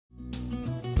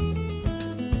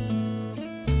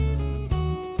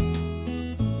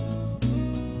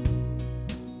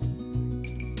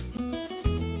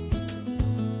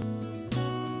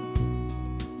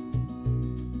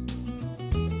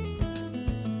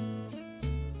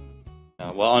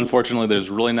Well, unfortunately, there's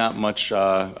really not much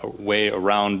way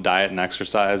around diet and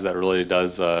exercise that really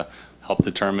does help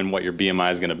determine what your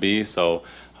BMI is going to be. So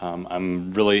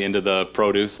I'm really into the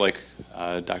produce, like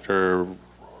Dr.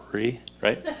 Rory,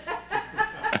 right?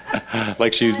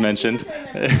 Like she's mentioned.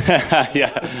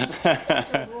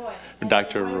 Yeah.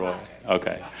 Dr. Roy.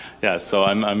 Okay. Yeah, so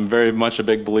I'm very much a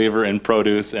big believer in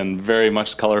produce and very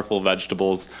much colorful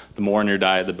vegetables. The more in your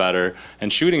diet, the better.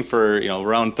 And shooting for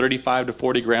around 35 to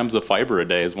 40 grams of fiber a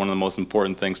day is one of the most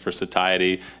important things for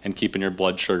satiety and keeping your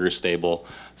blood sugar stable.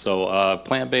 So a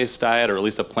plant-based diet, or at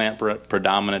least a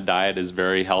plant-predominant diet, is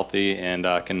very healthy and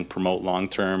can promote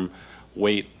long-term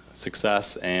weight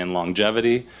success and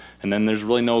longevity. And then there's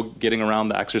really no getting around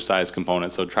the exercise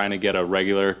component. So trying to get a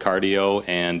regular cardio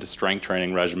and strength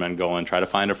training regimen going. Try to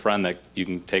find a friend that you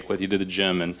can take with you to the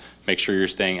gym and make sure you're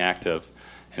staying active.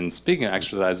 And speaking of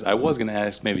exercise, I was going to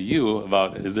ask maybe you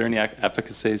about, is there any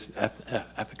efficacy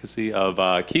of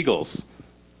Kegels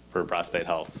for prostate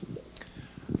health?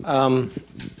 Well,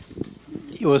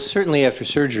 certainly after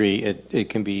surgery, it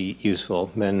can be useful.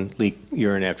 Men leak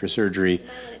urine after surgery.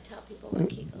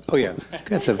 Oh yeah,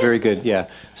 that's a very good, yeah.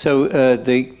 So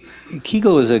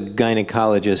Kegel was a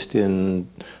gynecologist in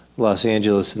Los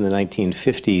Angeles in the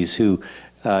 1950s who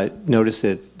noticed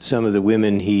that some of the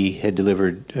women he had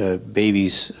delivered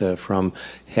babies from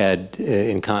had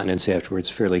incontinence afterwards,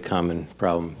 fairly common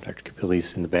problem. Dr.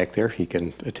 Capilli's in the back there, he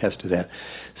can attest to that.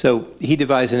 So he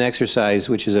devised an exercise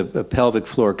which is a pelvic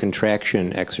floor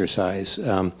contraction exercise.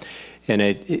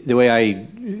 And the way I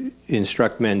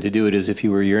instruct men to do it is if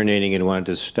you were urinating and wanted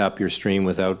to stop your stream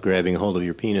without grabbing hold of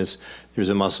your penis, there's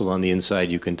a muscle on the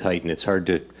inside you can tighten. It's hard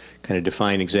to kind of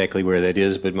define exactly where that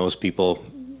is, but most people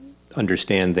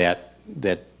understand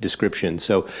that description.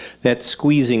 So that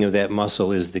squeezing of that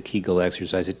muscle is the Kegel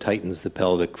exercise. It tightens the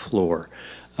pelvic floor.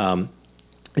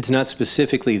 It's not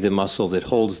specifically the muscle that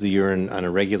holds the urine on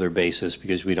a regular basis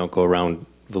because we don't go around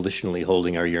volitionally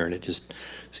holding our urine. It just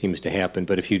seems to happen.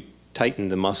 But if you tighten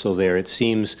the muscle there, it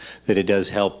seems that it does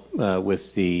help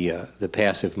with the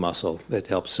passive muscle that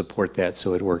helps support that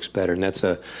so it works better. And that's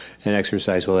an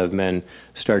exercise we'll have men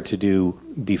start to do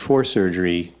before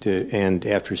surgery and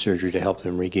after surgery to help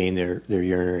them regain their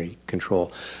urinary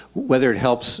control. Whether it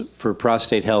helps for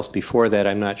prostate health before that,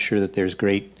 I'm not sure that there's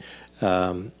great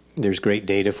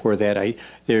data for that.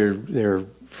 They're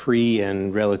free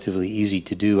and relatively easy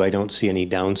to do. I don't see any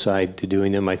downside to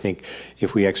doing them. I think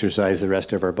if we exercise the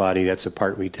rest of our body, that's a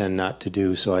part we tend not to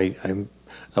do. So I'm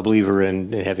a believer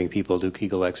in having people do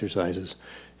Kegel exercises.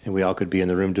 And we all could be in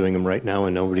the room doing them right now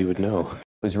and nobody would know.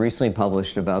 It was recently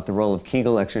published about the role of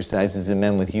Kegel exercises in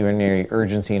men with urinary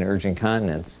urgency and urgent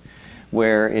continence,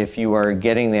 where if you are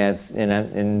getting that,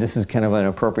 and this is kind of an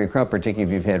appropriate crowd, particularly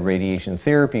if you've had radiation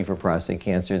therapy for prostate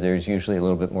cancer, there's usually a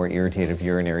little bit more irritative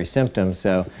urinary symptoms.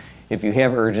 So if you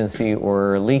have urgency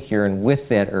or leak urine with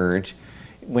that urge,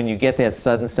 when you get that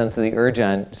sudden sense of the urge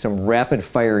on, some rapid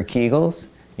fire Kegels,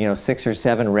 6 or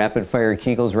 7 rapid fire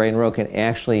Kegels right in a row can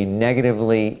actually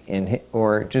negatively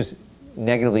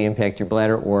negatively impact your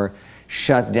bladder or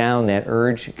shut down that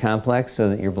urge complex so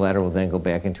that your bladder will then go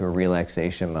back into a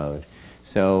relaxation mode.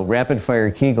 So rapid fire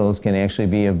Kegels can actually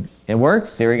be it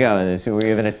works, there we go. So we're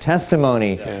giving a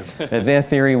testimony that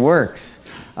theory works.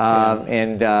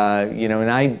 And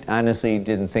I honestly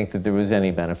didn't think that there was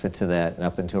any benefit to that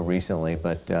up until recently,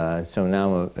 but so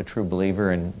now I'm a true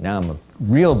believer, and now I'm a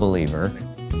real believer.